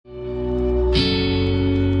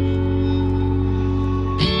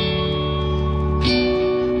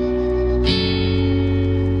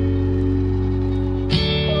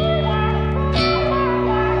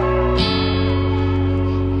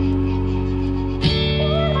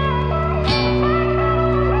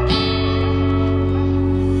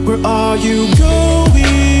are you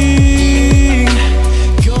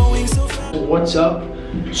going so fast? What's up?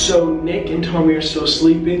 So Nick and Tommy are still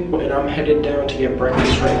sleeping, and I'm headed down to get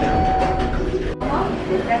breakfast right now.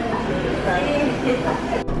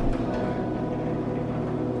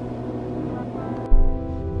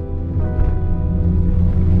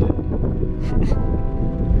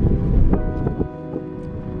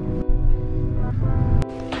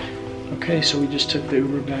 Okay, so we just took the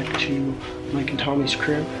Uber back to Mike and Tommy's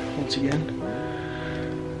crib once again.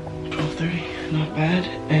 12:30, not bad,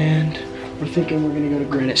 and we're thinking we're gonna go to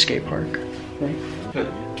Granite Skate Park, right?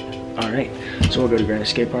 All right, so we'll go to Granite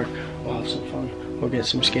Skate Park, we'll have some fun, we'll get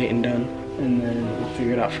some skating done, and then we'll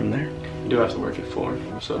figure it out from there. You do have to work at 4,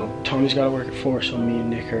 so. Tommy's gotta work at 4, so me and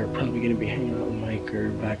Nick are probably gonna be hanging out with Mike or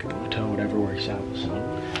back at the hotel, whatever works out, so.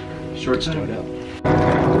 Short stood up.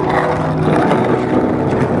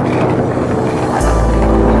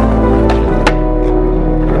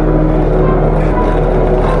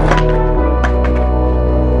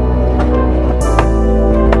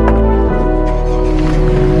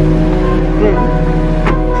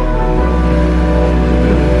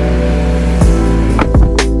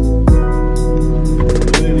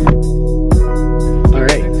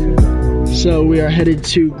 So we are headed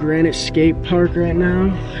to Granite Skate Park right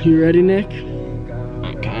now. You ready, Nick?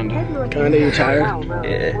 Kinda. Kinda, you tired?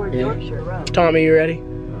 Yeah. Tommy, you ready?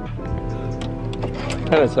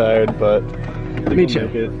 Kinda tired, but Me too.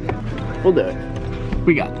 Make it. We'll do it.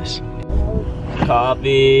 We got this.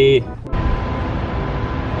 Coffee.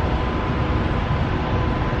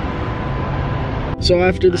 So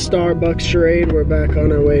after the Starbucks charade, we're back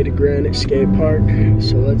on our way to Granite Skate Park.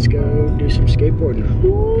 So let's go do some skateboarding.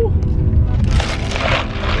 Woo.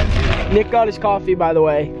 Nick got his coffee, by the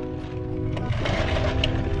way.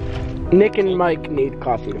 Nick and Mike need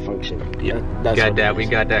coffee to function. Yeah, that's got that. We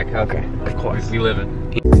got that coffee. Okay, of course. We live it.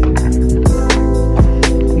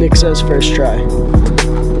 Nick says first try.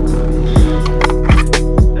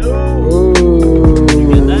 Ooh,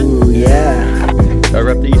 yeah. I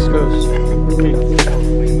rep the East Coast.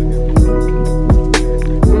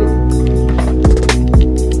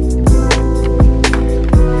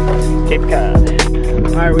 Cape Cod.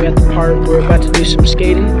 Alright, we're at the park. We're about to do some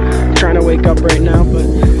skating. I'm trying to wake up right now, but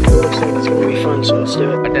it looks like it's gonna be fun, so let's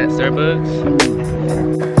do it. Got that Starbucks.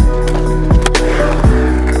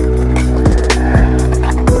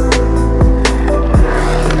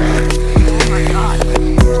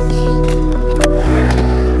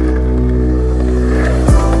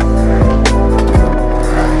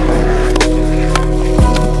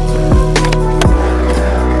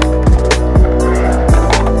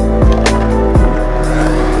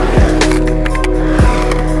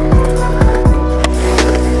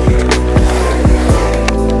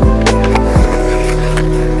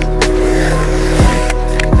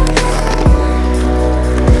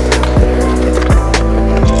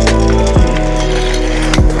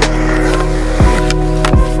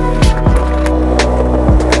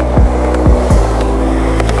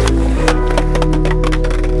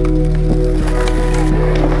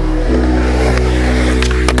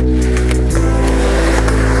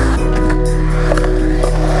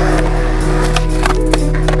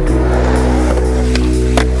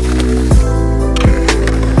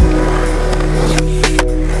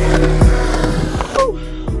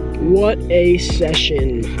 What a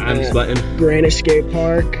session. I'm sweating. Granite Skate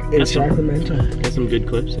Park in Sacramento. Got some good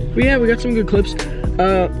clips. But yeah, we got some good clips.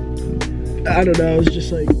 I don't know, I was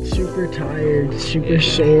just like super tired, super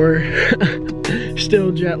sore.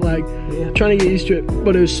 Still jet lagged. Trying to get used to it,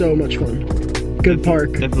 but it was so much fun. Good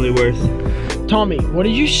park. Definitely worth. Tommy, what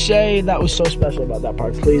did you say that was so special about that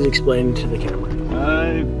park? Please explain to the camera.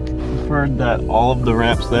 I heard that all of the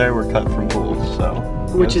ramps there were cut from pools, so.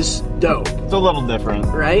 Which is dope. It's a little different.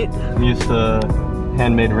 Right? I'm used to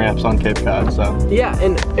handmade ramps on Cape Cod, so. Yeah,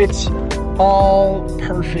 and it's all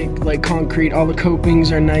perfect, like concrete. All the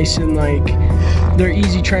copings are nice and like, they're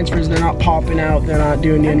easy transfers. They're not popping out. They're not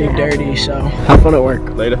doing you any dirty, so. Have fun at work.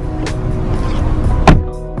 Later.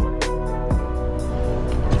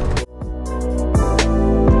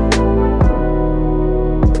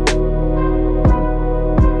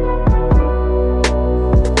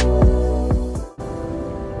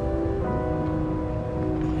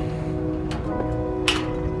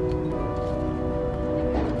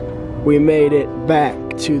 We made it back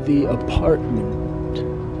to the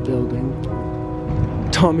apartment building.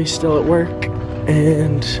 Tommy's still at work,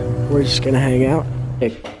 and we're just gonna hang out.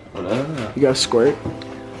 Hey, you got a squirt?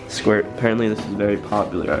 Squirt. Apparently this is very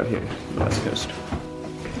popular out here on the West Coast.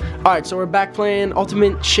 All right, so we're back playing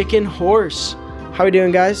Ultimate Chicken Horse. How we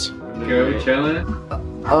doing, guys? Good, chilling.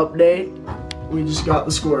 Update. we just got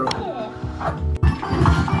the squirrel.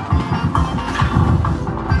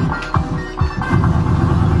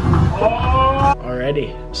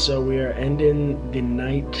 Alrighty, so we are ending the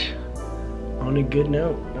night on a good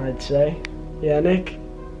note, I'd say. Yeah, Nick?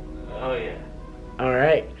 Oh yeah.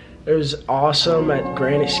 Alright. It was awesome at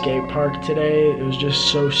Granite Skate Park today. It was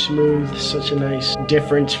just so smooth, such a nice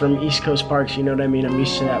difference from East Coast parks, you know what I mean? I'm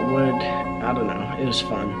used to that wood. I don't know, it was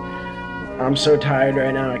fun. I'm so tired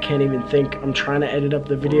right now, I can't even think. I'm trying to edit up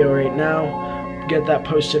the video right now, get that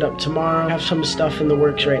posted up tomorrow. I have some stuff in the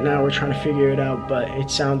works right now, we're trying to figure it out, but it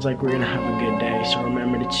sounds like we're gonna have a good day. So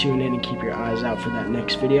remember to tune in and keep your eyes out for that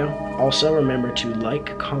next video. Also, remember to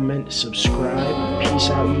like, comment, subscribe. Peace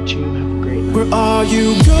out, YouTube. Have a great night. Where are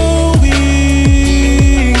you going?